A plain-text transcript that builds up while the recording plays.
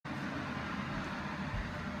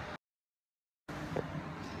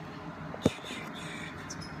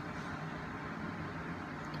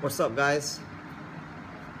What's up, guys?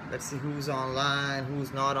 Let's see who's online,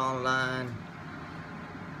 who's not online.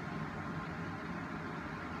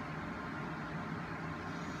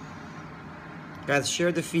 Guys,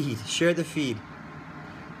 share the feed, share the feed.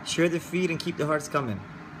 Share the feed and keep the hearts coming.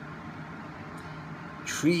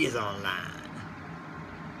 Tree is online.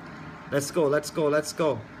 Let's go, let's go, let's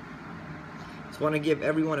go. Just want to give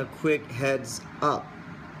everyone a quick heads up.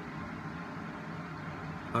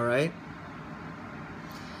 All right?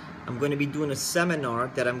 I'm going to be doing a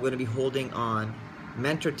seminar that I'm going to be holding on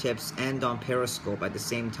Mentor Tips and on Periscope at the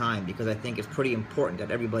same time, because I think it's pretty important that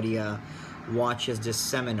everybody watches this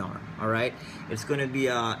seminar. All right, it's going to be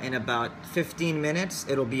in about 15 minutes.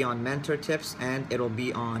 It'll be on Mentor Tips and it'll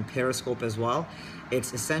be on Periscope as well.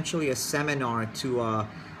 It's essentially a seminar to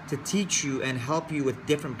teach you and help you with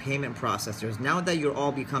different payment processors. Now that you're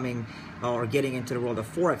all becoming or getting into the world of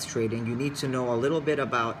Forex trading, you need to know a little bit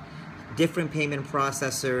about different payment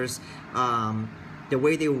processors, the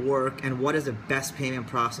way they work, and what is the best payment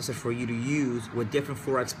processor for you to use with different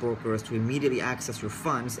Forex brokers to immediately access your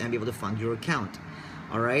funds and be able to fund your account.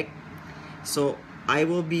 All right, so I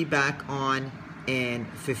will be back on in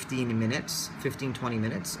 15 minutes, 15-20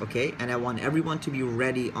 minutes, okay? And I want everyone to be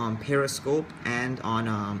ready on Periscope and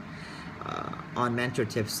on Mentor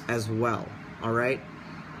Tips as well. All right,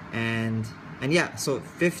 and yeah, so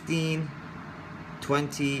 15-20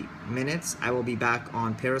 minutes I will be back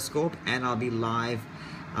on Periscope, and I'll be live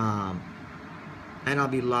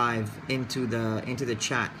into the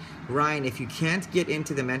chat. Ryan, if you can't get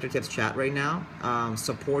into the Mentor Tips chat right now,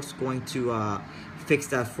 support's going to fix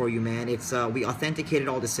that for you, man. It's we authenticated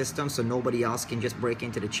all the systems so nobody else can just break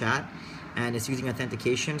into the chat, and it's using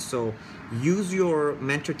authentication. So use your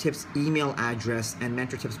Mentor Tips email address and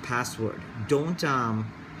Mentor Tips password. Don't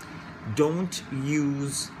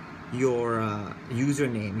use your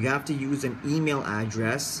username. You have to use an email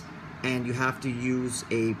address, and you have to use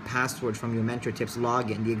a password from your Mentor Tips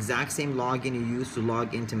login, the exact same login you use to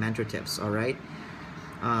log into Mentor Tips. All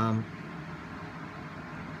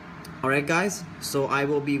right, guys, so I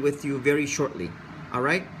will be with you very shortly. All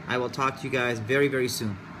right, I will talk to you guys very, very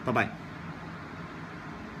soon. Bye bye.